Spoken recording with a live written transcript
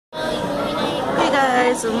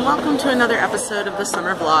guys, and welcome to another episode of the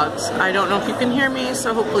Summer Vlogs. I don't know if you can hear me,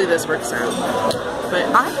 so hopefully this works out. But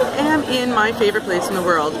I am in my favorite place in the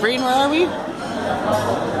world. Rain, where are we?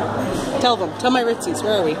 Tell them. Tell my Ritzies,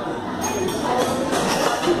 where are we?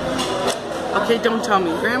 Okay, don't tell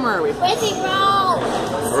me. Graham, where are we? Ritzie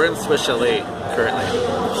Ritz! We're in Swiss Chalet currently.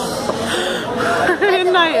 We're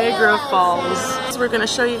in Niagara Falls. So we're going to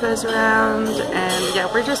show you guys around, and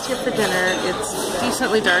yeah, we're just here for dinner. It's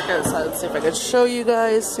decently dark outside. Let's see if I can show you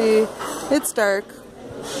guys. See, it's dark.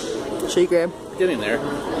 Show you, Graham. Getting there.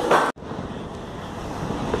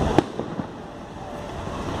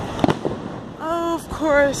 Oh, of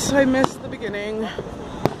course, I missed the beginning.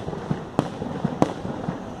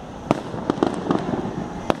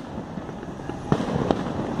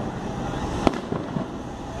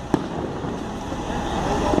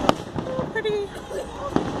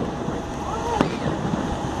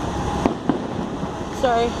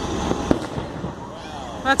 Sorry.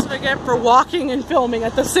 That's what I get for walking and filming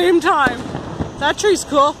at the same time. That tree's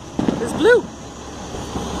cool. It's blue.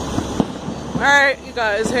 Alright, you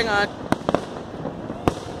guys, hang on.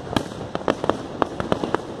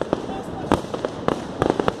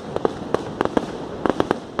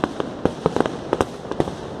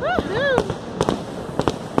 Woohoo!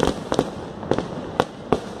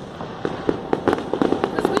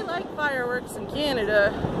 Because we like fireworks in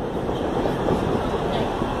Canada.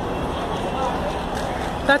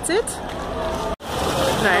 That's it?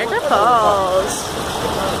 Niagara Falls.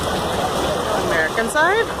 American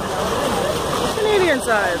side? Canadian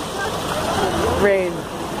side. Rain.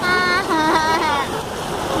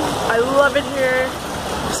 I love it here.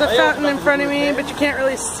 There's a fountain in front of me, but you can't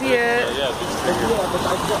really see it.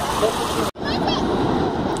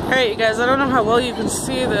 Alright, you guys, I don't know how well you can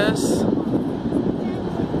see this,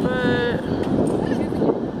 but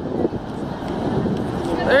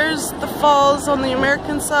there's the falls on the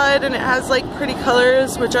American side, and it has like pretty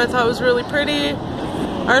colors, which I thought was really pretty.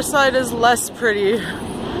 Our side is less pretty.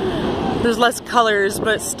 There's less colors,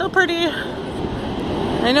 but still pretty.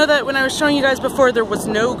 I know that when I was showing you guys before, there was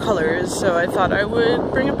no colors, so I thought I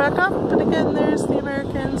would bring it back up. But again, there's the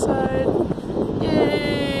American side.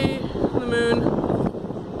 Yay! The moon.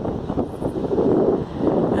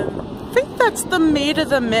 And I think that's the Maid of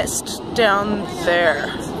the Mist down there.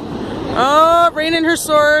 Oh, Rain and her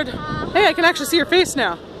sword. Hey, I can actually see her face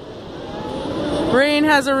now. Rain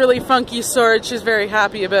has a really funky sword. She's very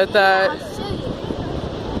happy about that.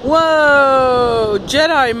 Whoa!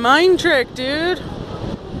 Jedi mind trick, dude.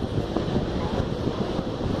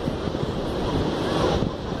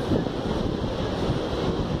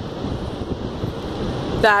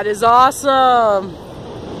 That is awesome.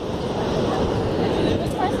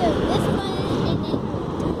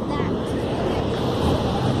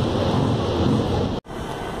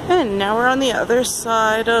 And now we're on the other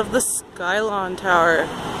side of the Skylon Tower.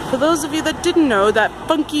 For those of you that didn't know, that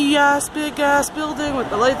funky ass, big ass building with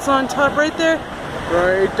the lights on top right there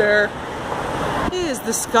is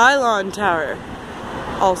the Skylon Tower.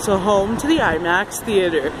 Also home to the IMAX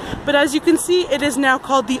Theater. But as you can see, it is now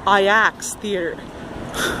called the IAX Theater.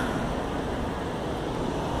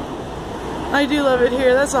 I do love it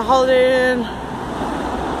here. That's a Holiday Inn.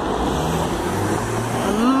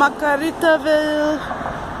 Margaritaville.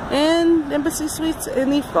 And Embassy Suites in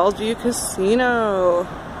the Falls View Casino.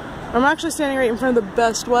 I'm actually standing right in front of the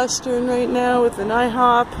Best Western right now with an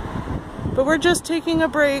IHOP. But we're just taking a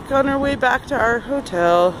break on our way back to our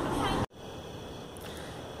hotel.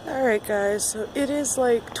 Alright guys, so it is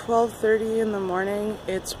like 12:30 in the morning.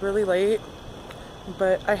 It's really late.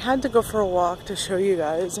 But I had to go for a walk to show you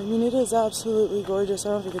guys. I mean, it is absolutely gorgeous. I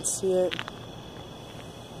don't know if you can see it.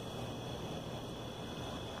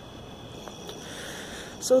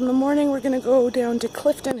 So in the morning we're going to go down to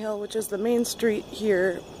Clifton Hill, which is the main street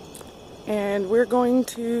here, and we're going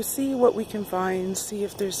to see what we can find, see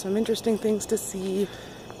if there's some interesting things to see.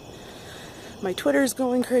 My Twitter's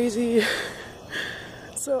going crazy.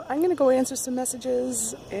 So I'm going to go answer some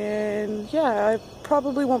messages, and yeah, I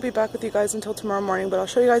probably won't be back with you guys until tomorrow morning, but I'll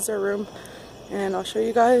show you guys our room, and I'll show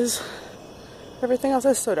you guys everything else.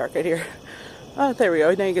 It's so dark right here. Oh, there we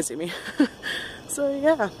go, now you can see me. So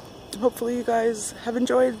yeah. Hopefully you guys have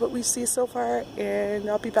enjoyed what we see so far, and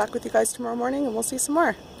I'll be back with you guys tomorrow morning and we'll see some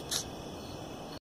more.